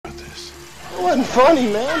wasn't funny,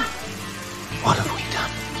 man. What have we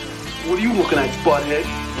done? What are you looking at, butthead?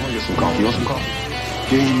 I want to get some coffee. You want some coffee?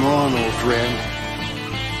 Game on, old friend.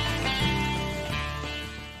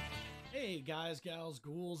 Hey guys, gals,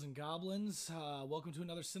 ghouls, and goblins. Welcome to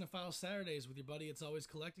another Cinephile Saturdays with your buddy It's Always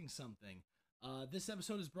Collecting Something. This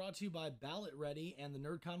episode is brought to you by Ballot Ready and the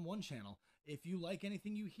NerdCon 1 channel. If you like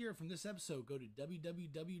anything you hear from this episode, go to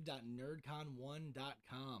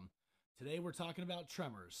www.nerdcon1.com. Today we're talking about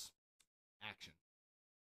Tremors. Action.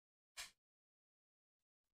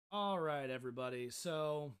 Alright everybody,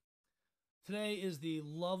 so today is the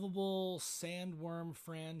lovable Sandworm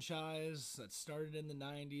franchise that started in the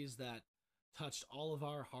 90s that touched all of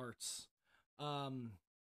our hearts. God,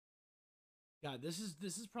 this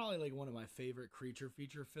is probably like one of my favorite creature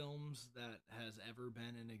feature films that has ever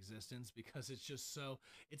been in existence because it's just so,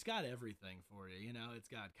 it's got everything for you, you know? It's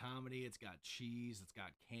got comedy, it's got cheese, it's got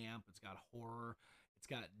camp, it's got horror, it's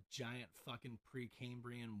got giant fucking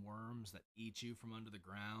Precambrian worms that eat you from under the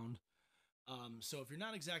ground. So if you're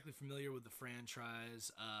not exactly familiar with the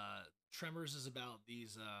franchise, Tremors is about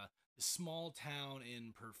this small town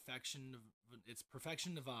in Perfection,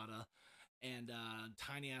 Nevada, and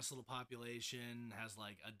tiny ass little population, has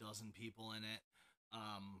like a dozen people in it.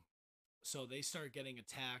 So they start getting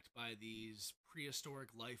attacked by these prehistoric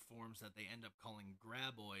life forms that they end up calling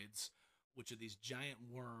graboids, which are these giant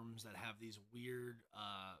worms that have these weird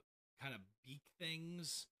kind of beak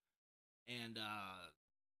things and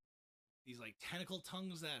these like tentacle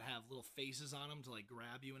tongues that have little faces on them to like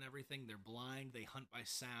grab you and everything. They're blind, they hunt by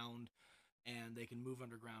sound, and they can move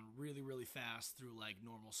underground really, really fast through like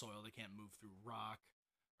normal soil. They can't move through rock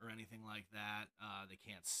or anything like that. They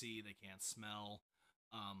can't see, they can't smell.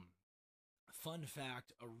 Fun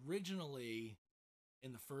fact, originally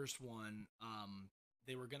in the first one,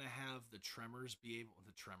 they were going to have the graboids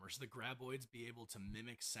be able to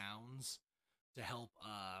mimic sounds to help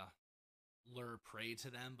lure prey to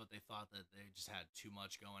them, but they thought that they just had too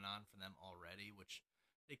much going on for them already, which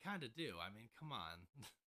they kind of do. I mean, come on.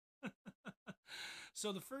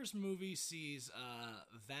 So the first movie sees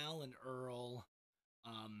Val and Earl,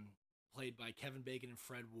 played by Kevin Bacon and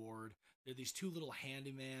Fred Ward. They're these two little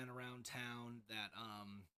handyman around town that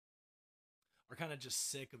are kind of just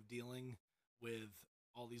sick of dealing with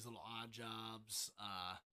all these little odd jobs,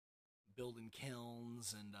 building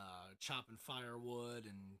kilns and chopping firewood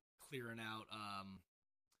and clearing out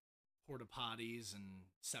porta potties and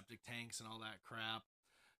septic tanks and all that crap.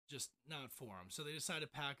 Just not for them. So they decide to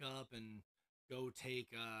pack up and go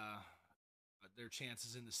take their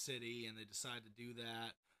chances in the city, and they decide to do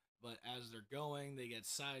that. But as they're going, they get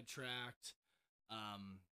sidetracked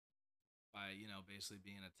by, you know, basically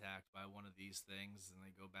being attacked by one of these things, and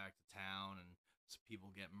they go back to town, and some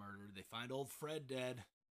people get murdered. They find old Fred dead.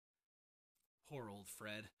 Poor old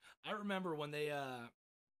Fred. I remember when they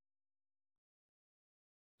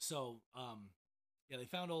they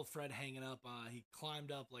found old Fred hanging up. He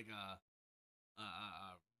climbed up like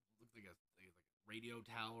looked like a radio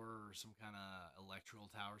tower or some kind of electrical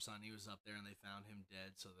tower or something. He was up there and they found him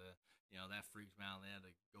dead. So that freaked them out. They had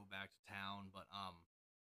to go back to town. But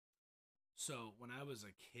so when I was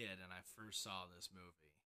a kid and I first saw this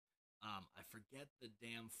movie, I forget the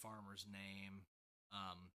damn farmer's name.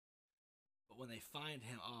 But when they find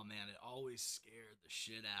him, oh man, it always scared the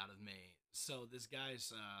shit out of me. So this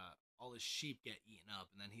guy's, all his sheep get eaten up,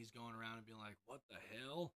 and then he's going around and being like, what the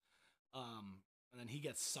hell? And then he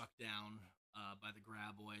gets sucked down by the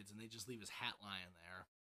graboids, and they just leave his hat lying there.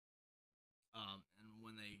 And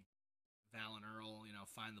when Val and Earl,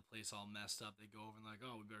 find the place all messed up, they go over and like,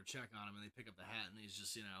 oh, we better check on him, and they pick up the hat, and he's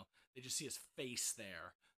just, they just see his face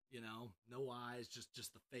there, no eyes, just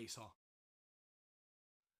the face all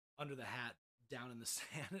under the hat, down in the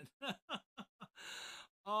sand.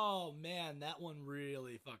 Oh man, that one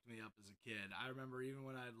really fucked me up as a kid. I remember even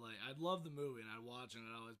when I'd love the movie and I'd watch it and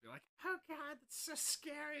I'd always be like, oh god, that's so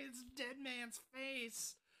scary, it's a dead man's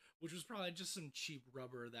face. Which was probably just some cheap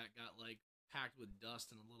rubber that got like packed with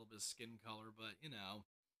dust and a little bit of skin color, but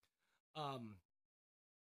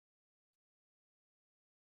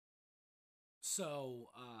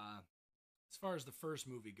So as far as the first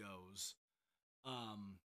movie goes,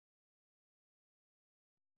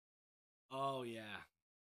 oh yeah,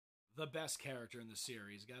 the best character in the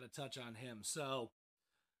series. Got to touch on him. So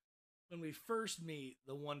when we first meet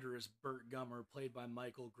the wondrous Burt Gummer, played by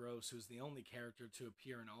Michael Gross, who's the only character to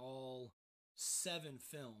appear in all 7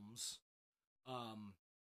 films.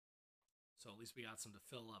 So at least we got some to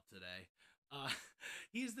fill up today.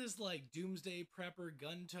 He's this like doomsday prepper,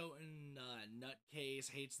 gun-toting nutcase,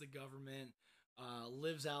 hates the government,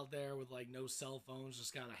 lives out there with like no cell phones,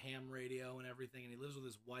 just got a ham radio and everything, and he lives with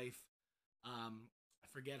his wife, I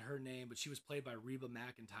forget her name, but she was played by Reba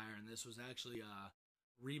McEntire, and this was actually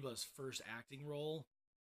Reba's first acting role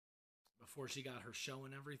before she got her show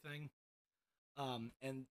and everything.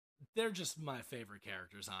 And they're just my favorite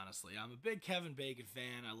characters, honestly. I'm a big Kevin Bacon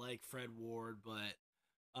fan. I like Fred Ward, but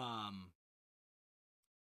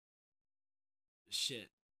shit,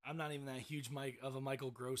 I'm not even that huge of a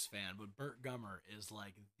Michael Gross fan, but Burt Gummer is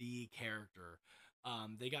like the character.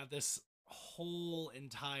 They got this whole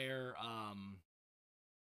entire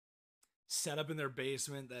setup in their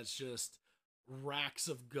basement that's just racks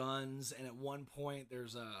of guns, and at one point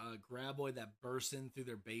there's a graboid that bursts in through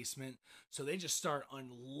their basement, so they just start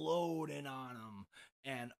unloading on them,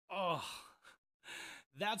 and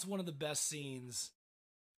that's one of the best scenes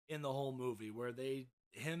in the whole movie, where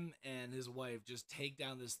him and his wife just take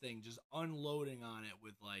down this thing, just unloading on it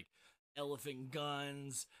with like elephant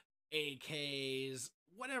guns, AKs,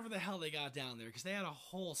 whatever the hell they got down there, because they had a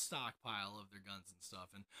whole stockpile of their guns and stuff.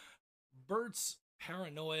 And Bert's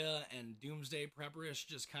paranoia and doomsday prepperish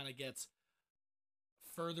just kind of gets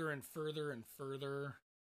further and further and further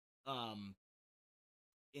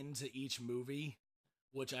into each movie,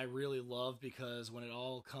 which I really love, because when it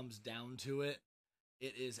all comes down to it,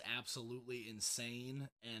 it is absolutely insane.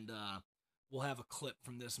 And we'll have a clip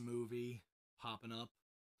from this movie popping up.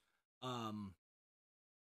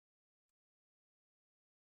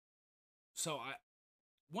 So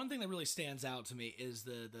one thing that really stands out to me is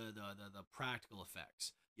the practical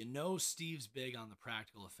effects. You know, Steve's big on the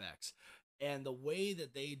practical effects, and the way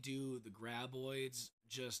that they do the graboids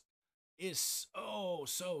just is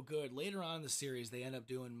so good. Later on in the series, they end up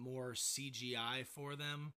doing more CGI for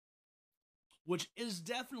them, which is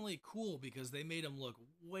definitely cool because they made them look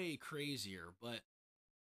way crazier. But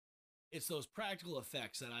it's those practical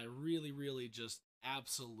effects that I really, really just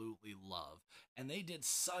absolutely love. And they did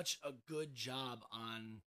such a good job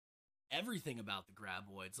on everything about the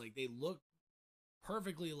graboids. Like, they look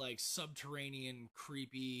perfectly like subterranean,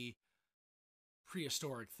 creepy,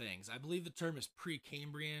 prehistoric things. I believe the term is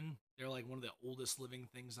Precambrian. They're like one of the oldest living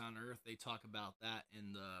things on Earth. They talk about that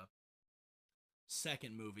in the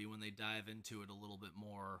second movie when they dive into it a little bit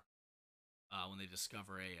more, when they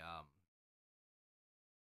discover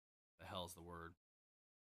the hell's the word?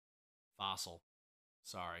 Fossil.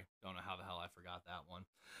 Sorry, don't know how the hell I forgot that one.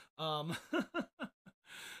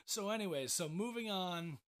 So anyways, so moving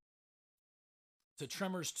on to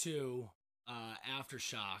Tremors 2,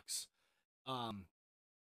 Aftershocks.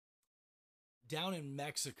 Down in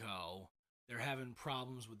Mexico, they're having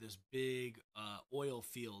problems with this big oil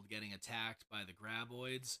field getting attacked by the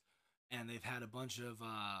graboids, and they've had a bunch of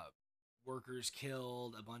workers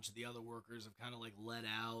killed. A bunch of the other workers have kind of like let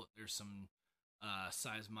out. There's some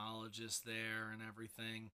seismologists there and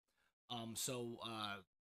everything. So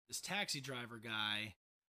this taxi driver guy,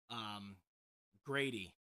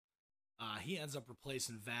 Grady, he ends up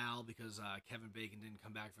replacing Val because Kevin Bacon didn't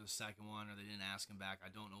come back for the second one, or they didn't ask him back. I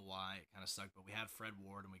don't know why. It kind of sucked, but we had Fred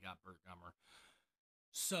Ward and we got Burt Gummer.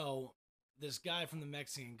 So this guy from the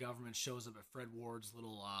Mexican government shows up at Fred Ward's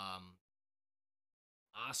little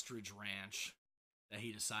ostrich ranch that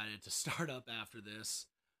he decided to start up after this,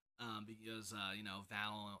 because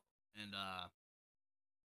Val and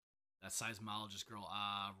that seismologist girl,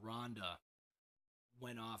 Rhonda,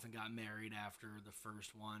 went off and got married after the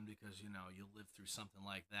first one, because you live through something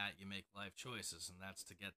like that, you make life choices, and that's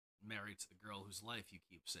to get married to the girl whose life you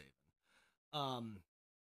keep saving.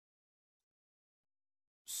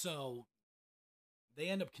 So they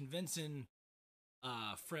end up convincing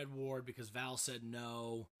Fred Ward, because Val said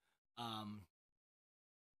no,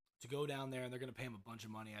 to go down there, and they're going to pay him a bunch of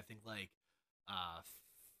money. I think like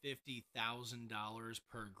 $50,000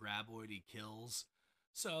 per graboid he kills.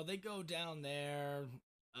 So they go down there,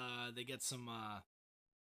 they get some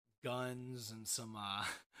guns and some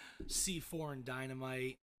C4 and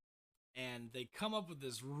dynamite, and they come up with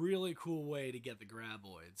this really cool way to get the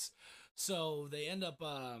graboids. So they end up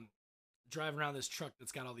driving around this truck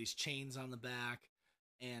that's got all these chains on the back,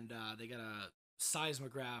 and they got a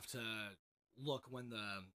seismograph to look when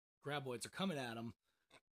the graboids are coming at them.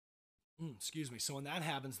 Excuse me. So when that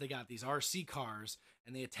happens, they got these RC cars,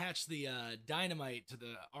 and they attach the dynamite to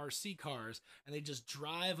the RC cars, and they just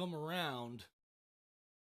drive them around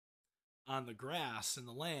on the grass and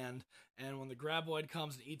the land. And when the graboid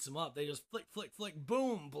comes and eats them up, they just flick, flick, flick,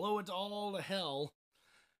 boom, blow it all to hell.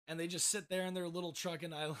 And they just sit there in their little truck.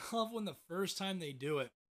 And I love when the first time they do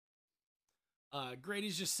it,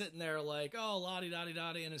 Grady's just sitting there like, oh,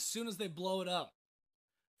 la-di-da-di-da-di. And as soon as they blow it up,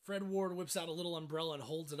 Fred Ward whips out a little umbrella and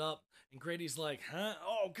holds it up, and Grady's like, huh?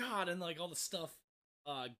 Oh, God. And like all the stuff,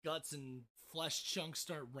 guts and flesh chunks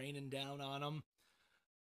start raining down on him.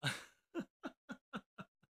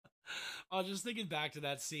 I was just thinking back to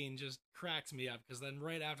that scene, just cracks me up because then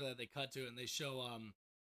right after that they cut to it and they show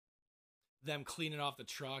them cleaning off the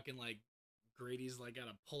truck and like Grady's like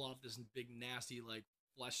gotta pull off this big nasty like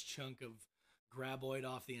flesh chunk of graboid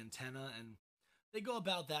off the antenna, and they go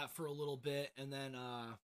about that for a little bit, and then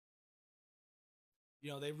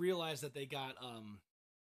they realize that they got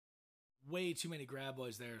way too many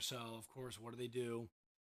graboids there, so of course what do?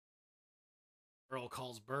 Earl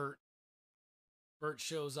calls Bert. Bert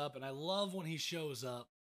shows up, and I love when he shows up.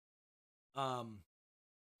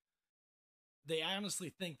 They honestly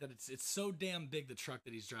think that it's so damn big, the truck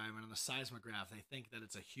that he's driving on the seismograph. They think that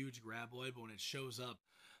it's a huge graboid, but when it shows up,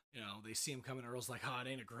 they see him coming. Earl's like, oh, it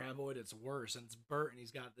ain't a graboid, it's worse. And it's Bert, and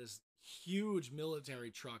he's got this huge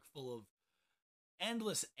military truck full of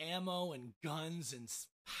endless ammo and guns and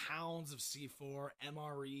pounds of C4,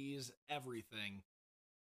 MREs, everything.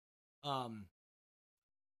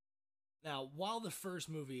 Now, while the first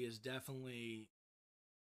movie is definitely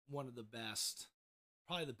one of the best,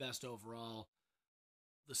 probably the best overall,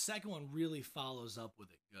 the second one really follows up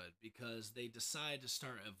with it good because they decide to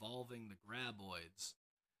start evolving the graboids,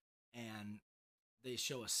 and they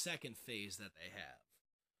show a second phase that they have.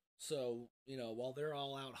 So, while they're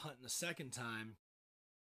all out hunting the second time,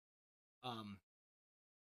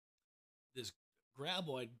 this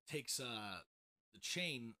graboid takes hold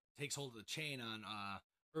of the chain on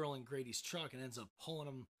Earl and Grady's truck and ends up pulling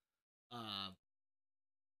them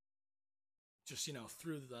just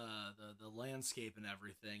through the landscape and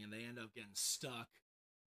everything, and they end up getting stuck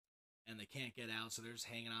and they can't get out, so they're just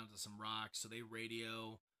hanging on to some rocks. So they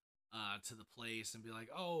radio to the place and be like,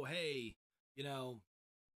 oh, hey,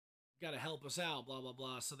 gotta help us out, blah blah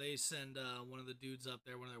blah. So they send one of the dudes up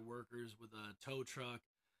there, one of their workers, with a tow truck,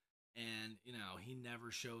 and he never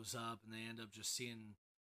shows up, and they end up just seeing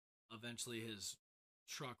eventually his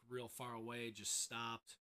truck real far away just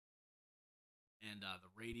stopped, and the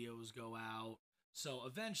radios go out. So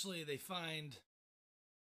eventually they find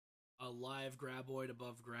a live graboid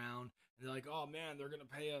above ground, and they're like, oh man, they're gonna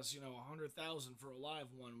pay us $100,000 for a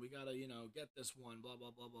live one, we gotta get this one, blah blah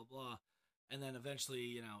blah blah blah. And then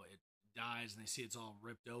eventually it dies, and they see it's all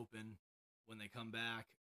ripped open when they come back,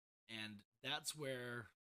 and that's where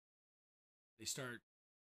they start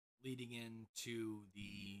leading into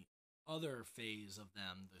the other phase of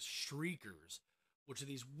them, the Shriekers, which are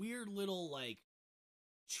these weird little like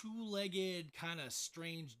two-legged kind of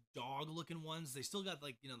strange dog-looking ones. They still got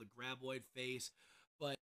like the graboid face,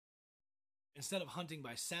 but instead of hunting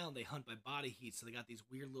by sound, they hunt by body heat. So they got these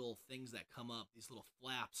weird little things that come up, these little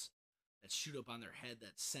flaps that shoot up on their head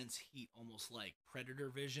that sense heat, almost like predator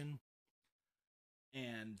vision.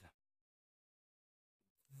 And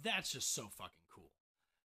that's just so fucking cool.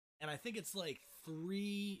 And I think it's like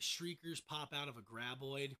 3 Shriekers pop out of a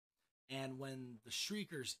graboid, and when the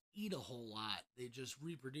Shriekers eat a whole lot, they just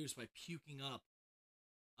reproduce by puking up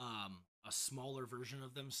a smaller version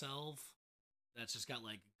of themselves that's just got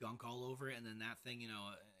like gunk all over it, and then that thing, in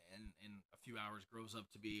a few hours grows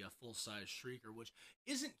up to be a full-size Shrieker, which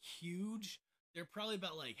isn't huge. They're probably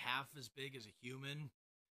about like half as big as a human.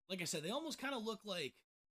 Like I said, they almost kind of look like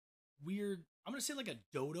weird, I'm gonna say like a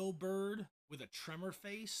dodo bird with a tremor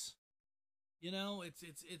face.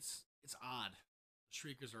 It's odd.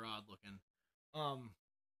 Shriekers are odd looking.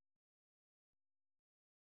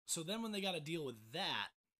 So then when they got to deal with that,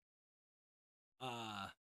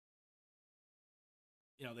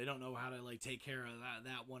 they don't know how to like take care of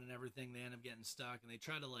that one and everything. They end up getting stuck, and they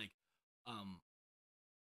try to like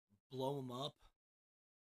blow them up,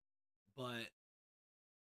 but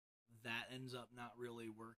that ends up not really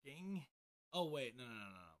working. Oh wait, no.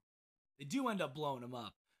 They do end up blowing them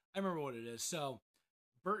up. I remember what it is. So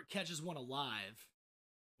Bert catches one alive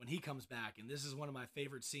when he comes back, and this is one of my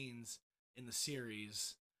favorite scenes in the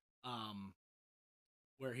series,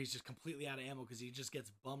 where he's just completely out of ammo because he just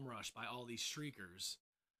gets bum rushed by all these Shriekers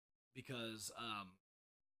because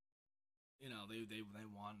they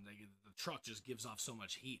won. The truck just gives off so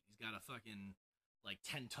much heat. He's got a fucking like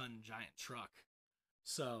 10-ton giant truck.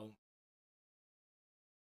 So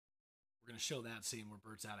we're gonna show that scene where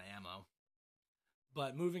Bert's out of ammo.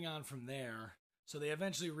 But moving on from there, so they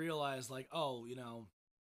eventually realize, like, oh,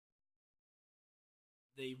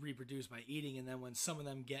 they reproduce by eating, and then when some of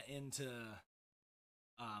them get into,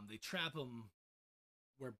 they trap them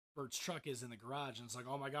where Bert's truck is in the garage, and it's like,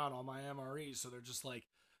 oh my god, all my MREs, so they're just like,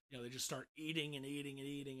 they just start eating and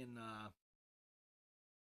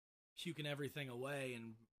puking everything away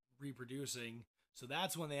and reproducing, so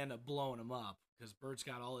that's when they end up blowing them up, because Bert's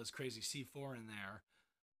got all his crazy C4 in there.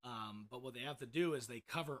 But what they have to do is they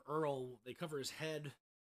cover his head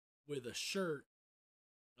with a shirt,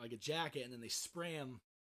 like a jacket, and then they spray him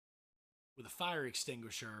with a fire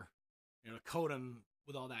extinguisher, to coat him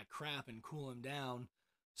with all that crap and cool him down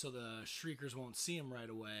so the shriekers won't see him right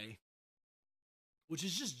away, which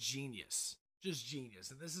is just genius. Just genius.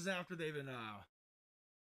 And this is after they've been,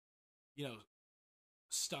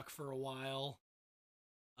 stuck for a while,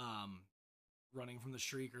 running from the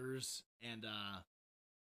shriekers. And,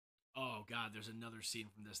 oh God, there's another scene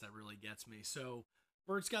from this that really gets me. So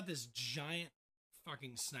Bert's got this giant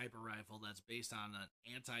fucking sniper rifle that's based on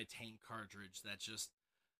an anti-tank cartridge that's just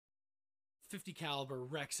 50 caliber,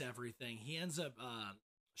 wrecks everything. He ends up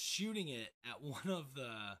shooting it at one of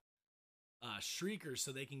the shriekers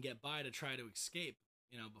so they can get by to try to escape,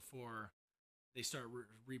 before they start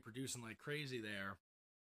reproducing like crazy there.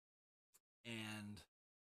 And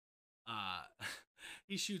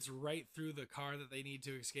he shoots right through the car that they need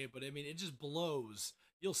to escape, but I mean, it just blows.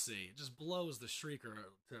 You'll see. It just blows the shrieker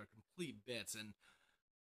to complete bits. And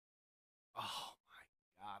oh my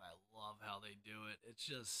God, I love how they do it. It's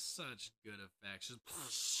just such good effects.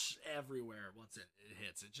 Just everywhere once it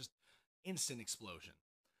hits. It's just instant explosion.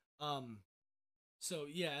 So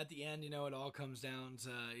yeah, at the end, it all comes down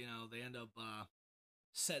to, they end up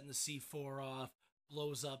setting the C4 off,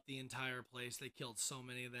 blows up the entire place. They killed so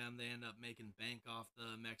many of them. They end up making bank off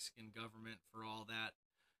the Mexican government for all that,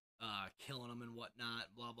 killing them and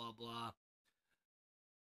whatnot, blah, blah, blah.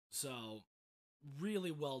 So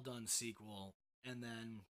really well done sequel. And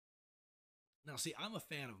then, now see, I'm a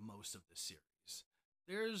fan of most of this series.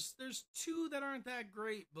 There's two that aren't that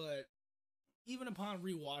great, but even upon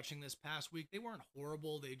rewatching this past week, they weren't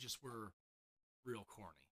horrible. They just were real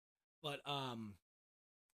corny. But,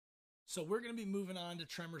 so we're going to be moving on to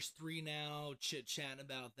Tremors 3 now, chit-chatting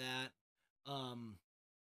about that.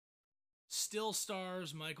 Still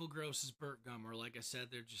stars Michael Gross's Burt Gummer. Like I said,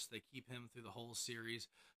 they keep him through the whole series.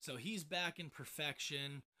 So he's back in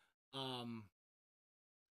perfection.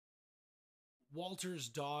 Walter's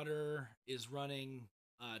daughter is running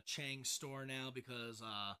Chang's store now because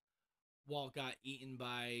Walt got eaten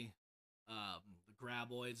by the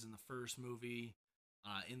Graboids in the first movie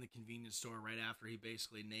in the convenience store right after he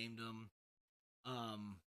basically named them.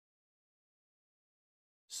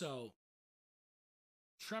 So,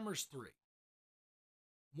 Tremors 3.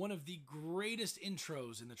 One of the greatest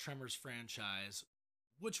intros in the Tremors franchise,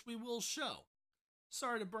 which we will show.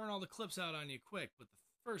 Sorry to burn all the clips out on you quick, but the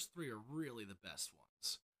first three are really the best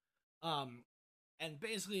ones. And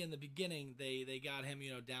basically in the beginning, they got him,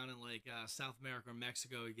 down in like South America or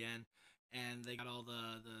Mexico again, and they got all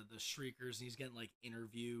the shriekers, and he's getting like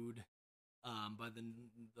interviewed by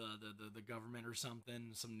the government or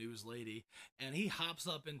something, some news lady, and he hops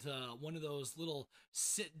up into one of those little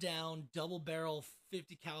sit down double barrel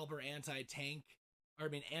 50 caliber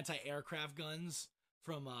anti-aircraft guns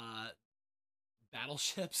from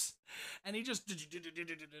battleships, and he just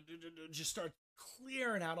starts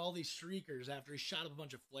clearing out all these shriekers after he shot up a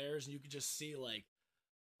bunch of flares, and you could just see like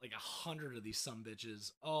 100 of these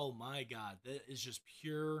sumbitches. Oh my God, that is just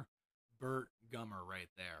pure Burt Gummer right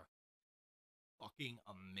there. Fucking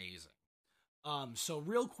amazing. So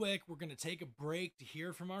real quick, we're gonna take a break to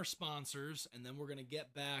hear from our sponsors, and then we're gonna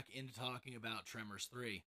get back into talking about Tremors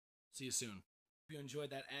 3. See you soon. If you enjoyed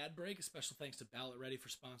that ad break, a special thanks to Ballot Ready for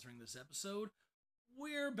sponsoring this episode.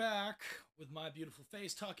 We're back with my beautiful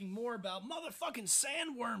face talking more about motherfucking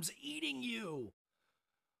sandworms eating you.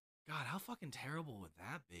 God, how fucking terrible would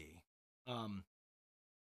that be?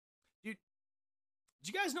 Dude, did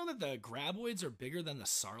you guys know that the Graboids are bigger than the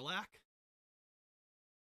Sarlacc?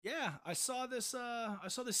 Yeah, I saw this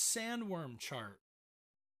sandworm chart.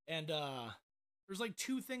 And there's like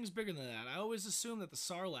two things bigger than that. I always assumed that the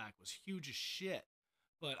Sarlacc was huge as shit,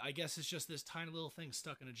 but I guess it's just this tiny little thing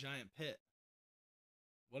stuck in a giant pit.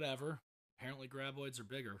 Whatever. Apparently Graboids are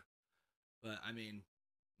bigger. But, I mean,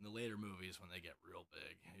 in the later movies when they get real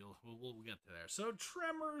big, we'll get to there. So,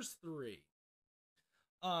 Tremors 3.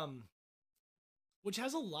 Which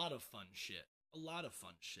has a lot of fun shit.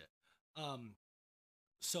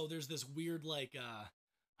 So there's this weird, like,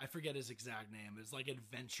 I forget his exact name. It's like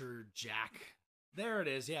Adventure Jack. There it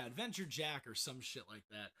is. Yeah, Adventure Jack or some shit like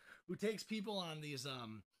that. Who takes people on these,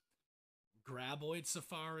 Graboid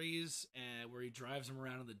safaris, where he drives them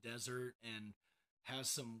around in the desert and has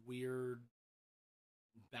some weird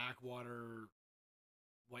backwater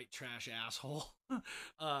white trash asshole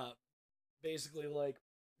basically like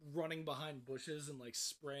running behind bushes and like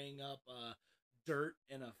spraying up dirt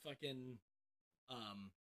in a fucking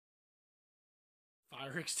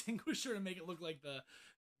fire extinguisher to make it look like the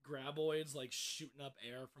Graboids like shooting up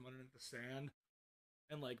air from underneath the sand.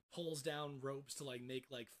 And, like, pulls down ropes to, like,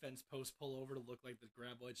 make, like, fence posts pull over to look like the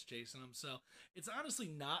Graboids chasing them. So, it's honestly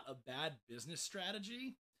not a bad business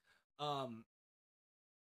strategy. Um,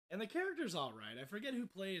 and the character's all right. I forget who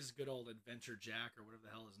plays good old Adventure Jack or whatever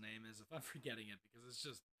the hell his name is. If I'm forgetting it, because it's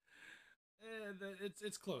just,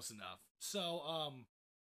 it's close enough. So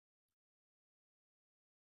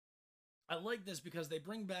I like this because they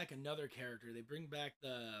bring back another character. They bring back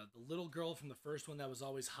the little girl from the first one that was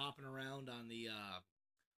always hopping around on the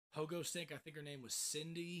pogo stick. I think her name was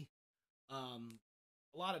Cindy. A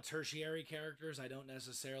lot of tertiary characters I don't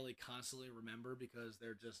necessarily constantly remember because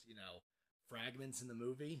they're just, fragments in the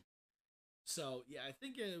movie. So, yeah, I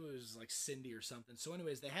think it was like Cindy or something. So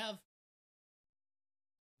anyways, they have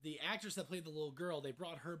the actress that played the little girl, they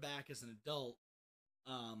brought her back as an adult.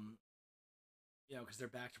 Because they're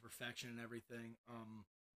back to perfection and everything.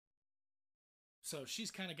 So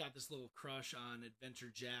she's kind of got this little crush on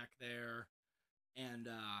Adventure Jack there. And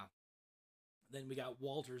then we got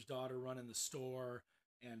Walter's daughter running the store.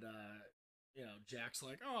 And, Jack's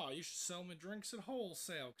like, oh, you should sell me drinks at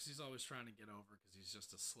wholesale. Because he's always trying to get over because he's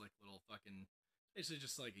just a slick little fucking, basically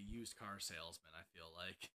just like a used car salesman, I feel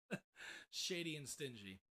like. Shady and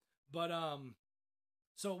stingy. But,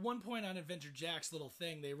 so at one point on Adventure Jack's little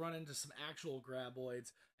thing, they run into some actual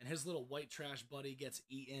graboids, and his little white trash buddy gets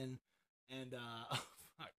eaten. And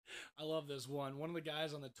I love this one. One of the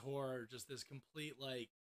guys on the tour, just this complete like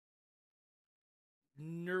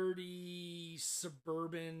nerdy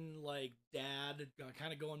suburban like dad,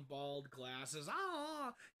 kind of going bald, glasses.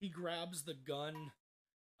 He grabs the gun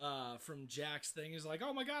from Jack's thing. He's like,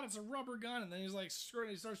 "Oh my god, it's a rubber gun!" And then he's like,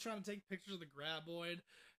 he starts trying to take pictures of the graboid.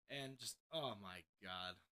 And just, oh my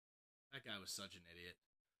god. That guy was such an idiot.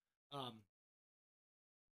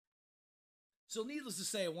 So needless to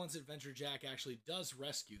say, once Adventure Jack actually does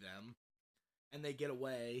rescue them, and they get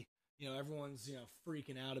away, everyone's,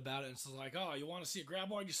 freaking out about it, and it's like, oh, you want to see a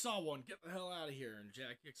graboid? You saw one, get the hell out of here. And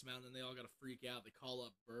Jack kicks them out, and then they all gotta freak out. They call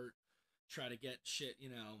up Bert, try to get shit,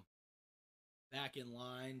 back in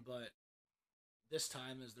line, but this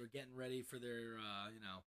time, as they're getting ready for their,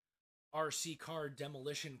 RC car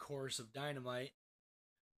demolition course of dynamite,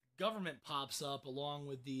 government pops up along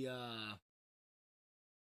with the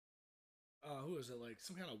who is it, like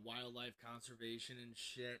some kind of wildlife conservation and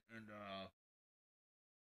shit, and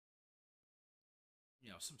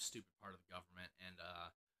some stupid part of the government. And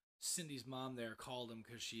Cindy's mom there called him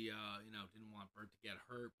because she didn't want Bert to get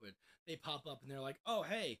hurt, but they pop up and they're like, oh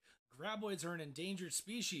hey, graboids are an endangered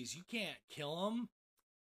species, you can't kill them.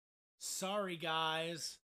 Sorry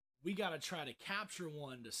guys, we gotta try to capture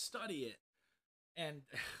one to study it. And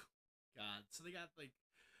god, so they got like,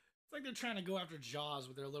 it's like they're trying to go after Jaws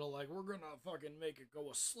with their little like, we're gonna fucking make it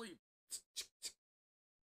go asleep.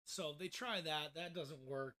 So they try that doesn't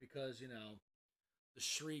work because the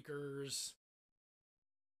shriekers.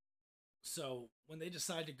 So when they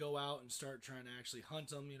decide to go out and start trying to actually hunt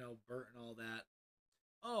them, Bert and all that.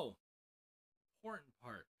 Oh, important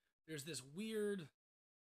part, there's this weird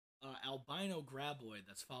albino graboid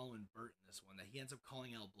that's following Bert in this one that he ends up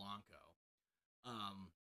calling El Blanco,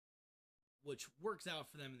 which works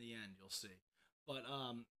out for them in the end, you'll see. But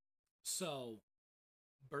so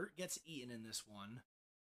Bert gets eaten in this one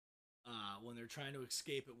when they're trying to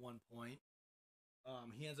escape at one point.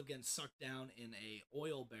 He ends up getting sucked down in a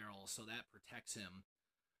oil barrel, so that protects him.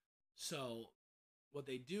 So what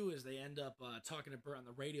they do is they end up talking to Bert on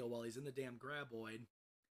the radio while he's in the damn graboid,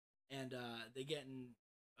 and they get in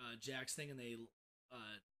Jack's thing, and they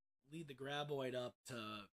lead the graboid up to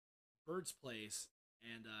Bert's place,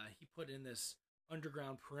 and he put in this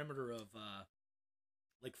underground perimeter of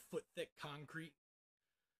like foot-thick concrete.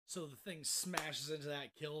 So the thing smashes into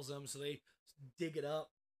that, kills him, so they dig it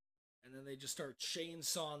up, and then they just start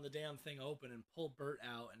chainsawing the damn thing open and pull Bert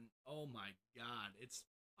out, and oh my god, it's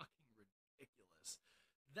fucking ridiculous.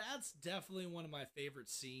 That's definitely one of my favorite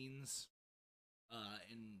scenes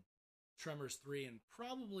in Tremors 3, and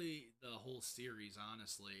probably the whole series,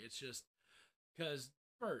 honestly. It's just because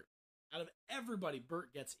Bert, out of everybody,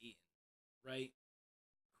 Bert gets eaten, right?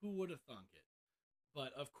 Who would have thunk it?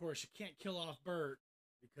 But, of course, you can't kill off Bert,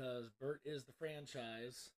 because Bert is the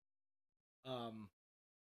franchise.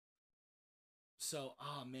 So,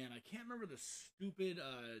 oh man, I can't remember the stupid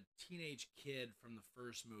teenage kid from the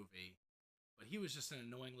first movie, but he was just an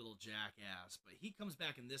annoying little jackass. But he comes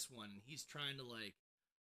back in this one, and he's trying to, like,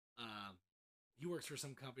 he works for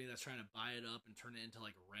some company that's trying to buy it up and turn it into,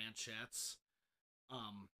 like, ranchettes.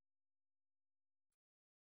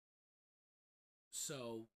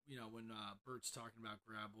 So, when Bert's talking about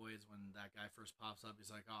graboids, when that guy first pops up,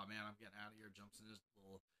 he's like, oh man, I'm getting out of here, jumps in his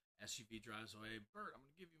little SUV, drives away. Bert, I'm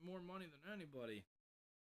going to give you more money than anybody.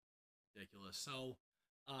 Ridiculous. So,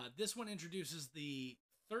 this one introduces the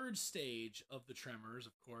third stage of the Tremors,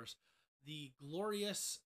 of course, the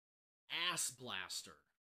glorious Ass Blaster.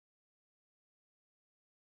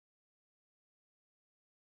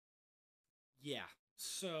 Yeah,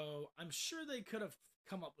 so I'm sure they could have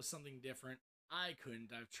come up with something different. I couldn't.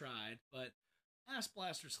 I've tried, but Ass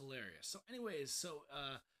Blaster's hilarious. So, anyways,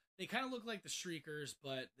 they kind of look like the Shriekers,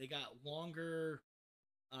 but they got longer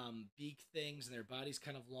beak things, and their body's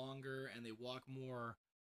kind of longer, and they walk more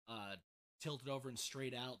uh, tilted over and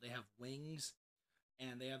straight out. They have wings,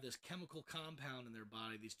 and they have this chemical compound in their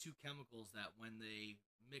body. These two chemicals that, when they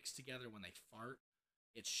mix together, when they fart,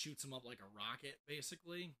 it shoots them up like a rocket,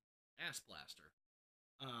 basically. Ass Blaster.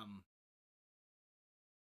 Um,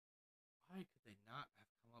 why could they not have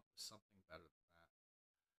come up with something better than that?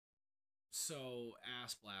 So,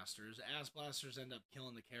 Ass Blasters end up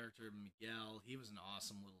killing the character Miguel. He was an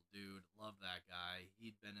awesome little dude. Love that guy.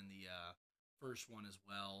 He'd been in the first one as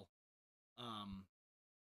well. Um,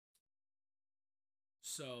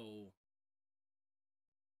 so,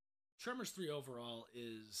 Tremors 3 overall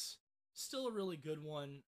is still a really good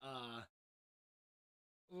one.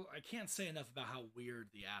 Well, I can't say enough about how weird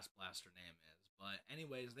the Ass Blaster name is. But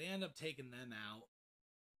anyways, they end up taking them out.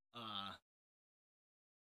 And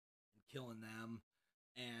killing them.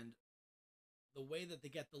 And the way that they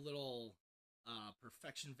get the little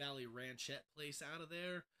Perfection Valley Ranchette place out of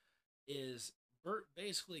there is Bert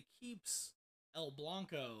basically keeps El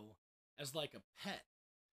Blanco as like a pet.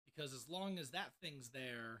 Because as long as that thing's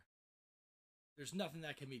there, there's nothing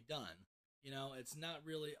that can be done. You know, it's not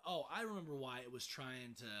really. Oh, I remember why it was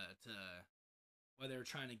trying to why they were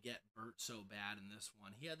trying to get Bert so bad in this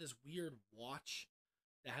one. He had this weird watch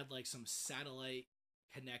that had like some satellite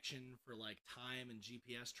connection for like time and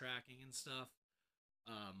GPS tracking and stuff.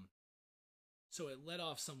 So it let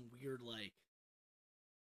off some weird like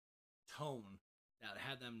tone that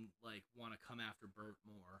had them like want to come after Bert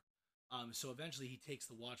more. So eventually he takes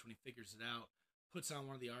the watch when he figures it out, puts on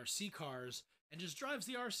one of the RC cars, and just drives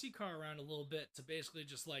the RC car around a little bit to basically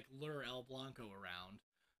just like lure El Blanco around.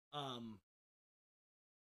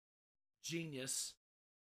 Genius.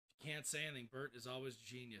 Can't say anything. Bert is always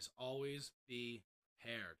genius. Always be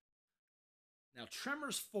prepared. Now,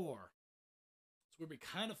 Tremors 4 is where we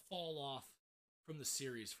kind of fall off from the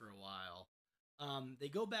series for a while. They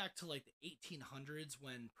go back to like the 1800s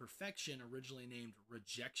when Perfection, originally named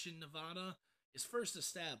Rejection, Nevada, is first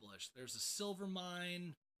established. There's a silver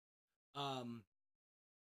mine.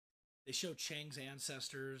 They show Chang's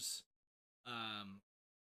ancestors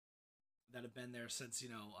that have been there since,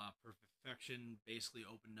 Perfection basically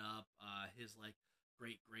opened up. His like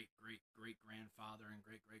great grandfather and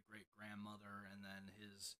great grandmother, and then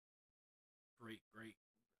his great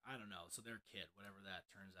I don't know. So their kid, whatever that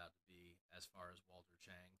turns out to be, as far as Walter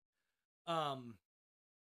Chang.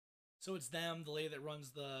 So it's them, the lady that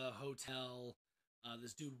runs the hotel,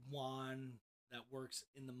 this dude Juan that works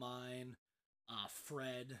in the mine,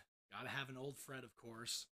 Fred. Gotta have an old Fred, of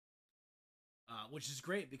course. Which is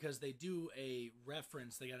great because they do a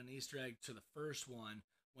reference. They got an Easter egg to the first one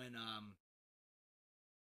when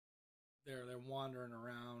they're wandering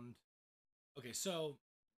around. Okay, so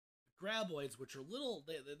Graboids, which are little,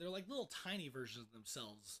 they're like little tiny versions of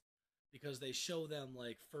themselves because they show them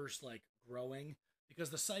like first like growing, because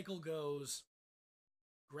the cycle goes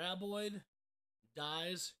Graboid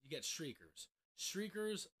dies, you get Shriekers.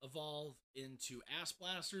 Shriekers evolve into Ass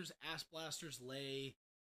Blasters. Ass Blasters lay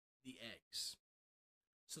the eggs.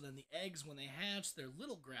 So then the eggs, when they hatch, they're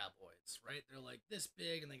little Graboids, right? They're like this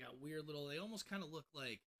big, and they got weird little, they almost kind of look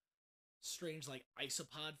like strange like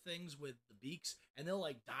isopod things with the beaks, and they'll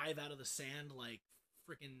like dive out of the sand like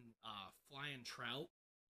freaking flying trout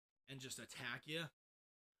and just attack you.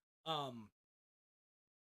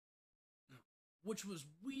 Which was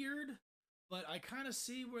weird, but I kind of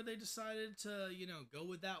see where they decided to, go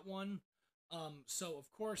with that one. So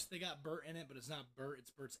of course they got Bert in it, but it's not Bert,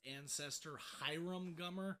 it's Bert's ancestor, Hiram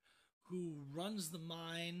Gummer, who runs the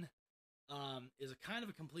mine, is a kind of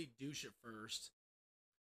a complete douche at first.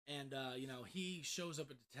 And, he shows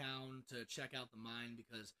up at the town to check out the mine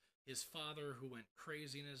because his father, who went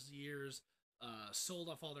crazy in his years, sold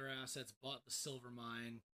off all their assets, bought the silver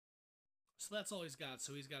mine. So that's all he's got.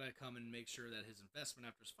 So he's got to come and make sure that his investment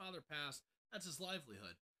after his father passed, that's his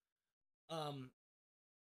livelihood.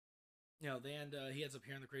 He ends up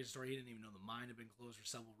hearing the crazy story. He didn't even know the mine had been closed for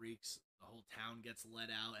several weeks. The whole town gets let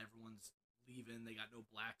out. Everyone's leaving. They got no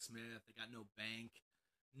blacksmith. They got no bank.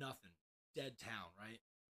 Nothing. Dead town, right?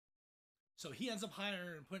 So he ends up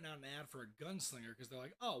hiring and putting out an ad for a gunslinger because they're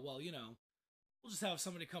like, oh, well, we'll just have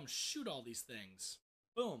somebody come shoot all these things.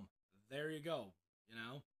 Boom. There you go.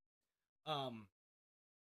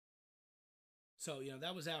 So,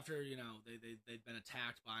 that was after, they'd been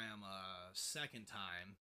attacked by him a second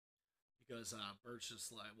time. because Bert's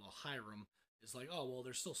just like, well, Hiram is like, oh, well,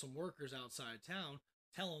 there's still some workers outside town.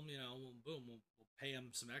 Tell them, boom, we'll pay them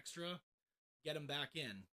some extra, get them back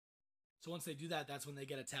in. So once they do that, that's when they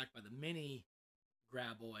get attacked by the mini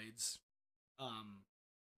graboids.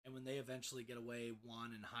 And when they eventually get away,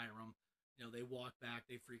 Juan and Hiram, they walk back,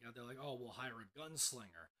 they freak out. They're like, oh, we'll hire a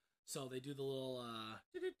gunslinger. So they do the little,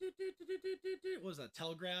 what was that,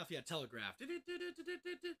 telegraph? Yeah, telegraph.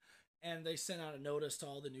 And they send out a notice to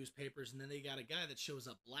all the newspapers, and then they got a guy that shows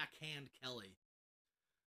up, Black Hand Kelly.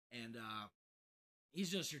 And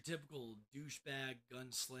he's just your typical douchebag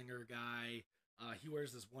gunslinger guy. He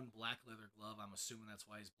wears this one black leather glove. I'm assuming that's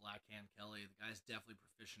why he's Black Hand Kelly. The guy's definitely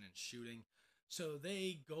proficient in shooting. So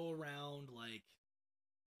they go around,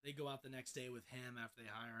 they go out the next day with him after they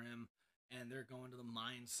hire him, and they're going to the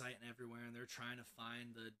mine site and everywhere, and they're trying to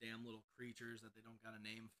find the damn little creatures that they don't got a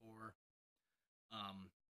name for.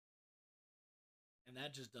 And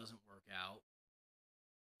that just doesn't work out.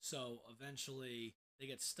 So eventually they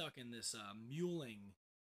get stuck in this muling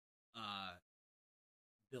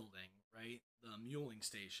building, right? The muling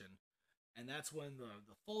station. And that's when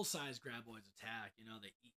the full-size graboids attack.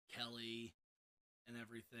 They eat Kelly and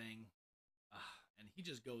everything. And he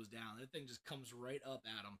just goes down. That thing just comes right up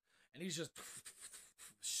at him. And he's just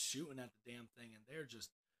shooting at the damn thing. And they're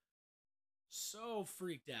just so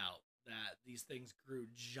freaked out that these things grew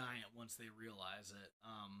giant once they realize it.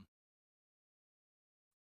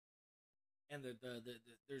 And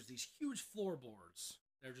there's these huge floorboards.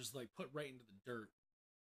 They're just put right into the dirt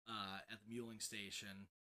at the muling station.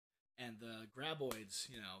 And the graboids,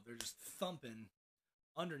 they're just thumping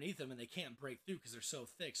underneath them, and they can't break through because they're so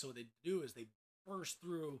thick. So what they do is they burst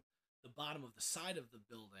through the bottom of the side of the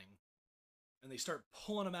building, and they start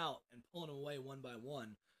pulling them out and pulling them away one by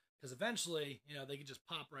one. Because eventually, they can just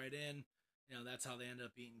pop right in. That's how they end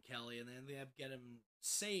up eating Kelly, and then they have get him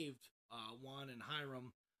saved, Juan and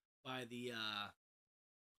Hiram, by the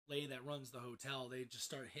lady that runs the hotel. They just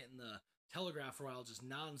start hitting the telegraph for a while, just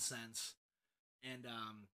nonsense, and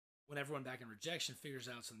when everyone back in rejection figures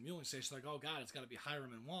out some muling station, like, oh god, it's got to be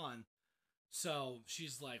Hiram and Juan. So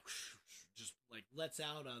she's just lets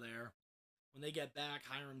out of there. When they get back,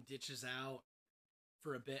 Hiram ditches out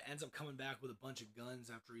for a bit, ends up coming back with a bunch of guns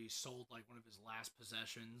after he sold one of his last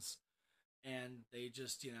possessions, and they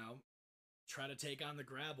just try to take on the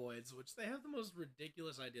graboids, which they have the most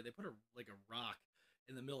ridiculous idea. They put a rock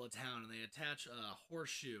in the middle of town, and they attach a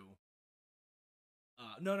horseshoe.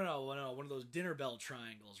 No, one of those dinner bell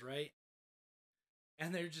triangles, right?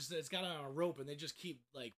 And it's got it on a rope, and they just keep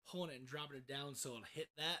pulling it and dropping it down so it'll hit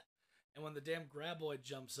that. And when the damn graboid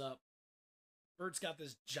jumps up, Bert's got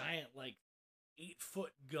this giant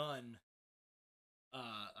 8-foot gun,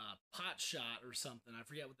 pot shot or something. I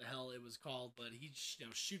forget what the hell it was called, but he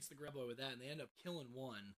shoots the graboid with that, and they end up killing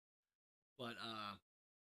one. But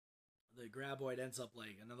the graboid ends up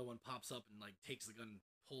another one pops up and takes the gun and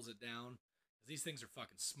pulls it down. These things are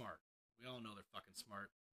fucking smart. We all know they're fucking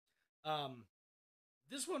smart.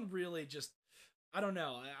 This one really just, I don't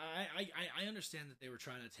know. I understand that they were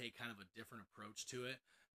trying to take kind of a different approach to it.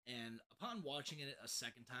 And upon watching it a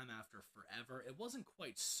second time after forever, it wasn't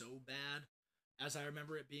quite so bad as I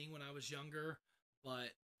remember it being when I was younger.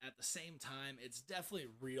 But at the same time, it's definitely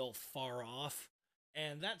real far off.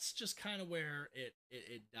 And that's just kind of where it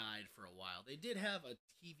died for a while. They did have a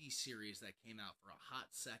TV series that came out for a hot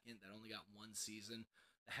second that only got one season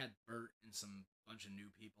that had Bert and some bunch of new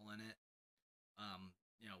people in it,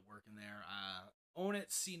 working there. Own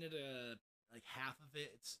it, seen it, half of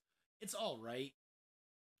it. It's all right.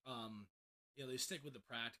 They stick with the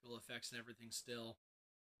practical effects and everything still.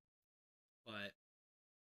 But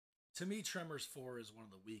to me, Tremors 4 is one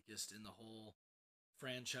of the weakest in the whole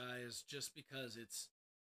franchise, just because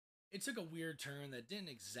it took a weird turn that didn't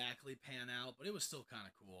exactly pan out, but it was still kind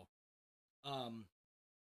of cool.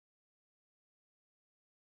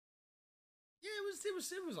 Yeah,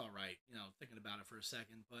 it was all right, thinking about it for a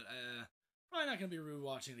second, but probably not going to be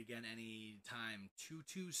rewatching it again anytime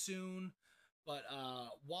too soon. But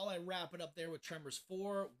while I wrap it up there with Tremors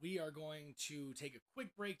 4, we are going to take a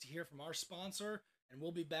quick break to hear from our sponsor, and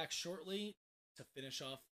we'll be back shortly to finish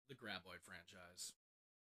off the Graboid franchise.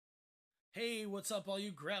 Hey, what's up, all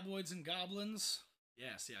you Graboids and Goblins?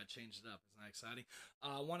 Yes, I changed it up. Isn't that exciting?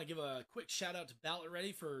 I want to give a quick shout out to Ballot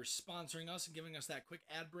Ready for sponsoring us and giving us that quick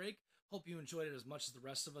ad break. Hope you enjoyed it as much as the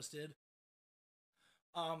rest of us did.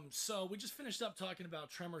 So we just finished up talking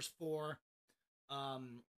about Tremors 4.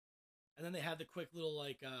 And then they had the quick little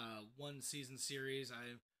one season series.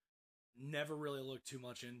 I never really looked too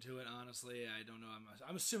much into it, honestly. I don't know.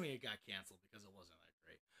 I'm assuming it got canceled because it wasn't that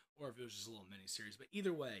great, or if it was just a little mini series. But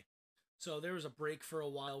either way, So there was a break for a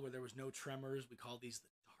while where there was no Tremors. We call these the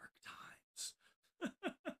dark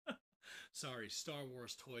times. Sorry, Star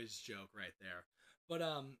Wars toys joke right there. But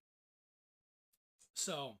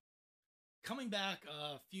so coming back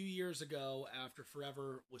a few years ago after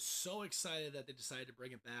Forever, was so excited that they decided to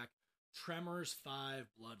bring it back. Tremors 5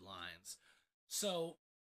 Bloodlines. So,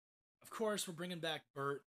 of course, we're bringing back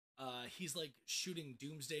Bert. He's like shooting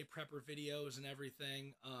Doomsday Prepper videos and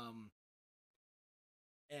everything.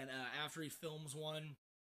 And after he films one,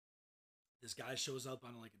 this guy shows up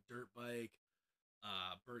on like a dirt bike.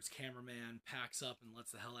 Bert's cameraman packs up and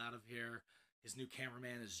lets the hell out of here. His new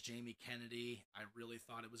cameraman is Jamie Kennedy. I really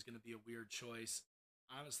thought it was going to be a weird choice.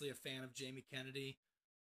 Honestly, a fan of Jamie Kennedy.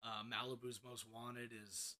 Malibu's Most Wanted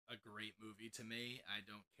is a great movie to me. I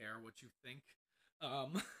don't care what you think.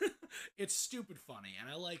 It's stupid funny, and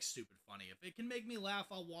I like stupid funny. If it can make me laugh,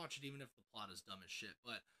 I'll watch it, even if the plot is dumb as shit.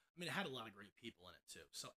 But, I mean, it had a lot of great people in it, too.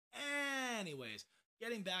 So, anyways,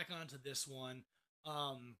 getting back onto this one.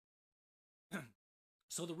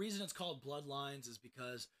 So the reason it's called Bloodlines is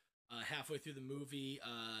because halfway through the movie,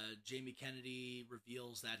 Jamie Kennedy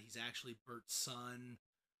reveals that he's actually Bert's son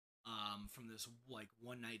from this like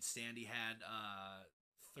one night stand he had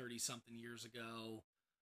 30-something years ago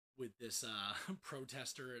with this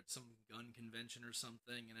protester at some gun convention or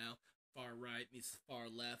something, you know, far right meets the far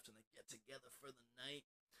left, and they get together for the night.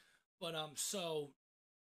 But so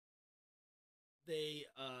they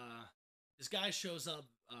this guy shows up,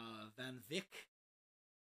 Van Vick,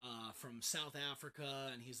 from South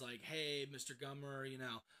Africa, and he's like, "Hey, Mr. Gummer, you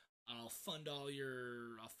know, I'll fund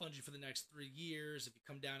you for the next 3 years if you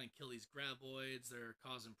come down and kill these graboids. They're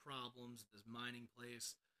causing problems at this mining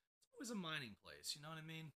place." It's always a mining place, you know what I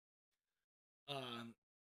mean?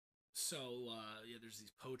 Yeah, there's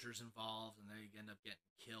these poachers involved, and they end up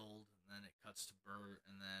getting killed, and then it cuts to Bert,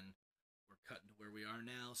 and then we're cutting to where we are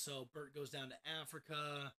now. So Bert goes down to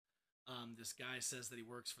Africa. This guy says that he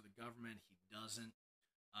works for the government. He doesn't.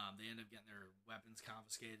 They end up getting their weapons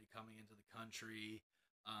confiscated coming into the country.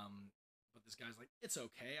 But this guy's like, "It's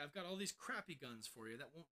okay. I've got all these crappy guns for you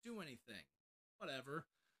that won't do anything. Whatever."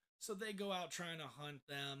 So they go out trying to hunt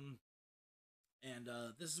them. And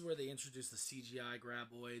this is where they introduce the CGI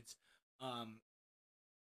graboids,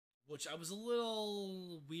 which I was a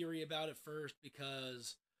little weary about at first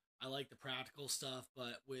because I like the practical stuff,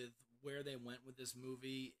 but with where they went with this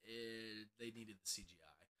movie, they needed the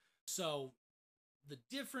CGI. So the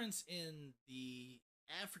difference in the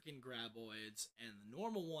African graboids and the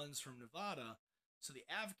normal ones from Nevada, so the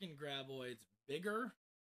African graboids, bigger,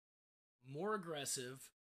 more aggressive,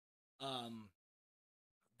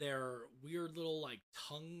 their weird little like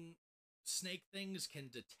tongue snake things can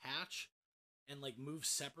detach and like move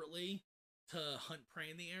separately to hunt prey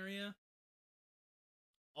in the area.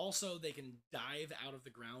 Also, they can dive out of the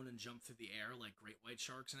ground and jump through the air like great white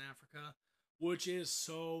sharks in Africa, which is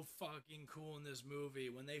so fucking cool in this movie.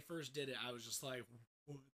 When they first did it, I was just like,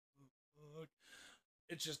 what the fuck?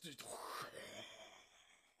 It's just...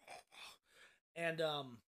 And,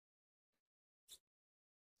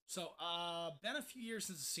 so, been a few years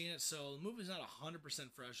since I've seen it, so the movie's not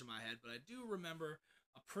 100% fresh in my head, but I do remember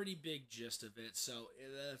a pretty big gist of it, so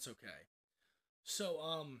that's okay.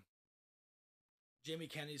 So, Jamie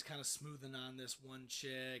Kennedy's kind of smoothing on this one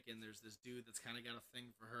chick, and there's this dude that's kind of got a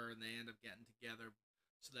thing for her, and they end up getting together,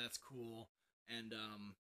 so that's cool. And,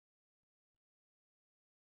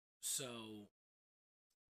 so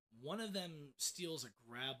one of them steals a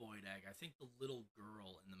graboid egg. I think the little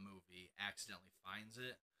girl in the movie accidentally finds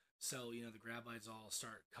it. So, you know, the graboids all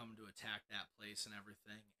start coming to attack that place and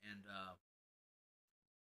everything. And a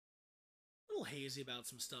little hazy about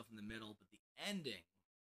some stuff in the middle, but the ending,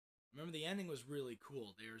 remember, the ending was really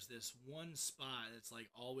cool. There's this one spot that's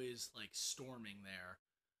like always like storming there,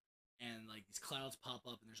 and like these clouds pop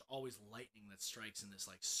up, and there's always lightning that strikes in this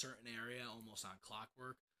like certain area, almost on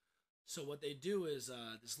clockwork. So what they do is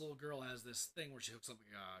this little girl has this thing where she hooks up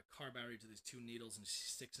like a car battery to these two needles, and she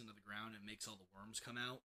sticks into the ground and makes all the worms come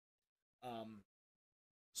out.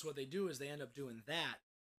 So what they do is they end up doing that.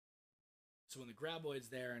 So when the graboid's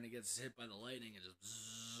there and it gets hit by the lightning, it just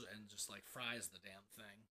bzzz, and just like fries the damn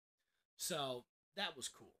thing. So that was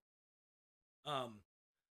cool.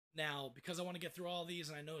 Now, because I want to get through all these,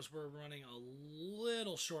 and I notice we're running a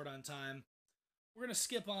little short on time, we're gonna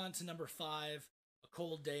skip on to number 5, A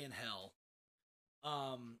Cold Day in Hell.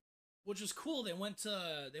 Which was cool. They went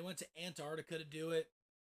to Antarctica to do it.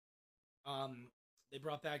 They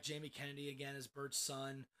brought back Jamie Kennedy again as Bert's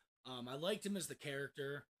son. I liked him as the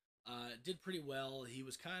character. Did pretty well. He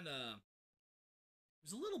was a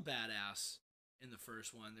little badass in the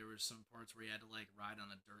first one. There was some parts where he had to like ride on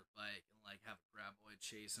a dirt bike and like have a graboid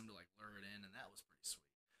chase him to like lure it in, and that was pretty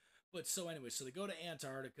sweet. But so anyway, so they go to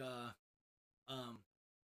Antarctica,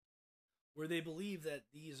 where they believe that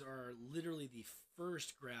these are literally the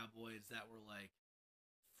first graboids that were like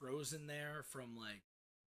frozen there from like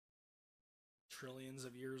trillions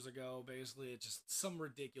of years ago. Basically, it's just some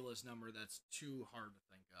ridiculous number that's too hard to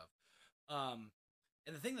think of.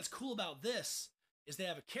 And the thing that's cool about this is they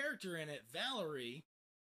have a character in it, Valerie,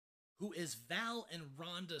 who is Val and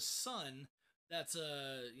Rhonda's son. That's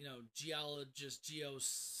a, geologist,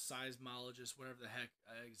 geoseismologist, whatever the heck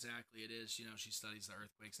exactly it is. She studies the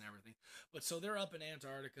earthquakes and everything. But so they're up in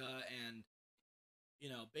Antarctica, and,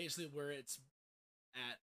 basically where it's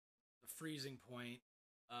at the freezing point,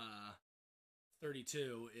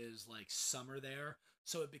 32 is like summer there.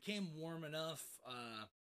 So it became warm enough,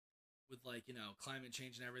 with like, climate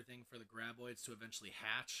change and everything for the graboids to eventually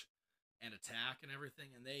hatch and attack and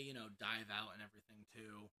everything. And they, dive out and everything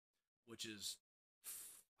too, which is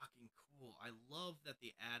fucking cool. I love that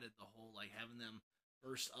they added the whole, like, having them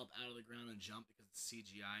burst up out of the ground and jump because it's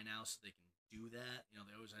CGI now, so they can do that.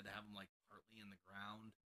 They always had to have them, like, partly in the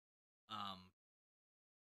ground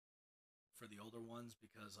for the older ones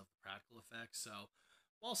because of the practical effects. So,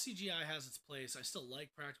 while CGI has its place, I still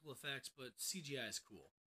like practical effects, but CGI is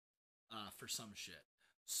cool for some shit.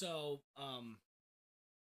 So,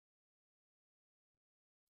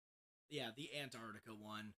 yeah, the Antarctica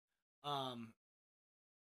one.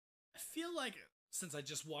 I feel like since I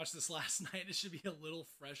just watched this last night, it should be a little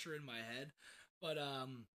fresher in my head. But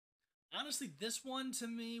honestly, this one to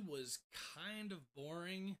me was kind of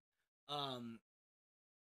boring.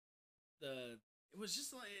 It was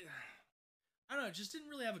just like, I don't know, it just didn't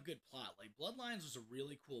really have a good plot. Like, Bloodlines was a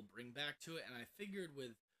really cool bring back to it, and I figured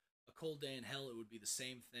with A Cold Day in Hell it would be the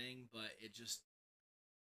same thing, but it just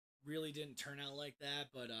really didn't turn out like that.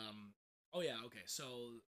 But oh yeah, okay,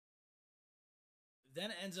 so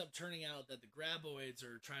then it ends up turning out that the graboids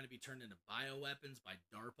are trying to be turned into bioweapons by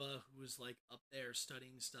DARPA, who's like up there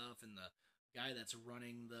studying stuff, and the guy that's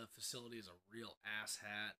running the facility is a real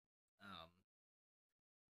asshat.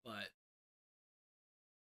 But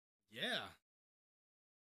yeah,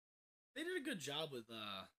 they did a good job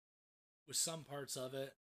with some parts of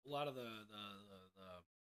it. A lot of the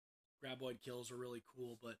graboid kills were really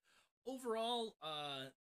cool, but overall,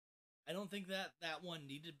 I don't think that one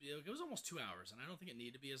needed to be. It was almost 2 hours, and I don't think it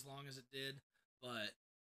needed to be as long as it did, but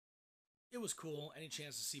it was cool. Any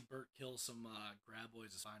chance to see Burt kill some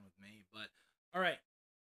graboids is fine with me. But all right,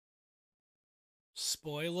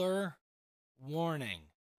 spoiler warning.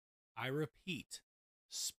 I repeat,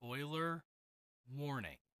 spoiler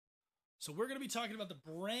warning. So we're going to be talking about the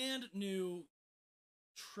brand new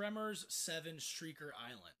Tremors 7 Streaker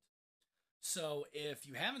Island. So if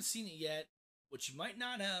you haven't seen it yet, which you might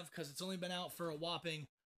not have because it's only been out for a whopping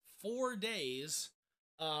 4 days,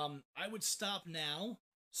 I would stop now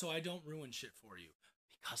so I don't ruin shit for you,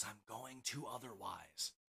 because I'm going to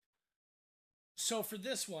otherwise. So for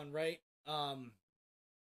this one, right,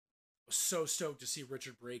 so stoked to see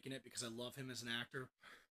Richard Brake in it because I love him as an actor.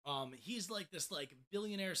 He's like this like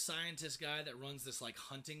billionaire scientist guy that runs this like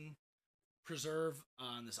hunting preserve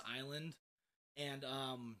on this island, and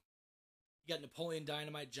you got Napoleon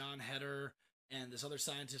Dynamite, John Heder, and this other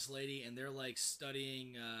scientist lady, and they're like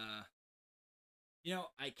studying, I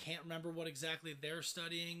can't remember what exactly they're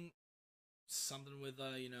studying. Something with,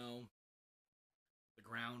 the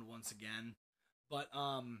ground once again. But,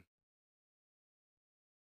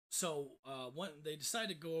 when they decide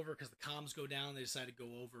to go over, because the comms go down, they decide to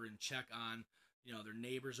go over and check on, their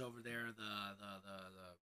neighbors over there,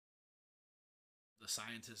 the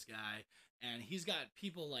scientist guy, and he's got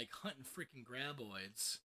people like hunting freaking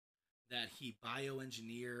graboids that he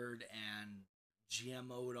bioengineered and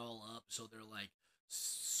GMO'd all up, so they're like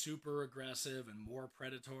super aggressive and more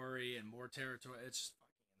predatory and more territorial. It's just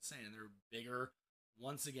fucking insane. And they're bigger.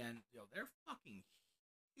 Once again, they're fucking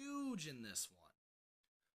huge in this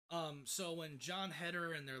one. So when John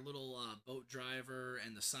Heder and their little boat driver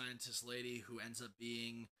and the scientist lady, who ends up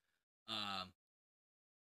being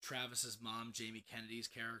Travis's mom, Jamie Kennedy's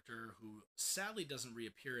character, who sadly doesn't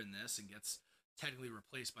reappear in this and gets technically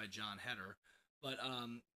replaced by John Heder, but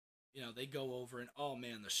they go over and, oh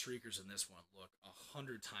man, the Shriekers in this one look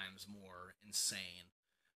 100 times more insane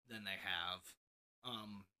than they have,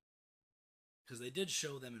 because they did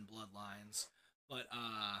show them in Bloodlines, but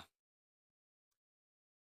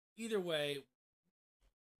either way,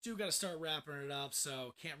 do got to start wrapping it up,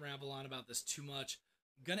 so can't ramble on about this too much.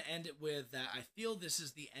 I'm gonna end it with that I feel this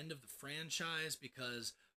is the end of the franchise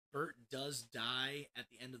because Burt does die at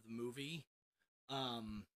the end of the movie.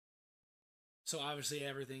 So obviously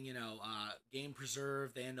everything, game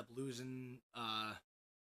preserved. They end up losing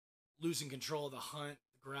control of the hunt.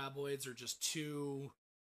 The graboids are just too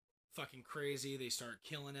fucking crazy. They start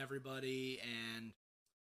killing everybody, and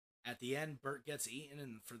at the end, Bert gets eaten,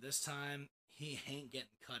 and for this time, he ain't getting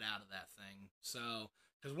cut out of that thing. So,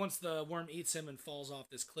 because once the worm eats him and falls off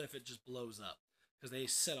this cliff, it just blows up. Because they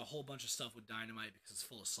set a whole bunch of stuff with dynamite because it's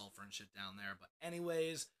full of sulfur and shit down there. But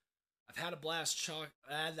anyways, I've had a blast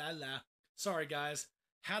Sorry, guys.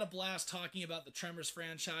 Had a blast talking about the Tremors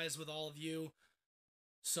franchise with all of you.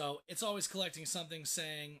 So, it's always collecting something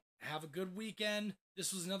saying, have a good weekend.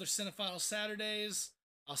 This was another Cinephile Saturdays.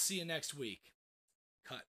 I'll see you next week.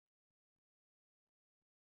 Cut.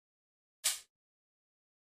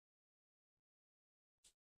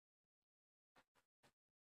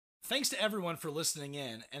 Thanks to everyone for listening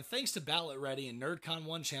in, and thanks to Ballot Ready and NerdCon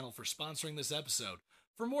 1 channel for sponsoring this episode.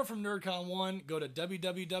 For more from NerdCon 1, go to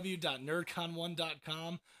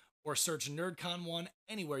www.nerdcon1.com or search NerdCon 1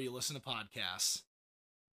 anywhere you listen to podcasts.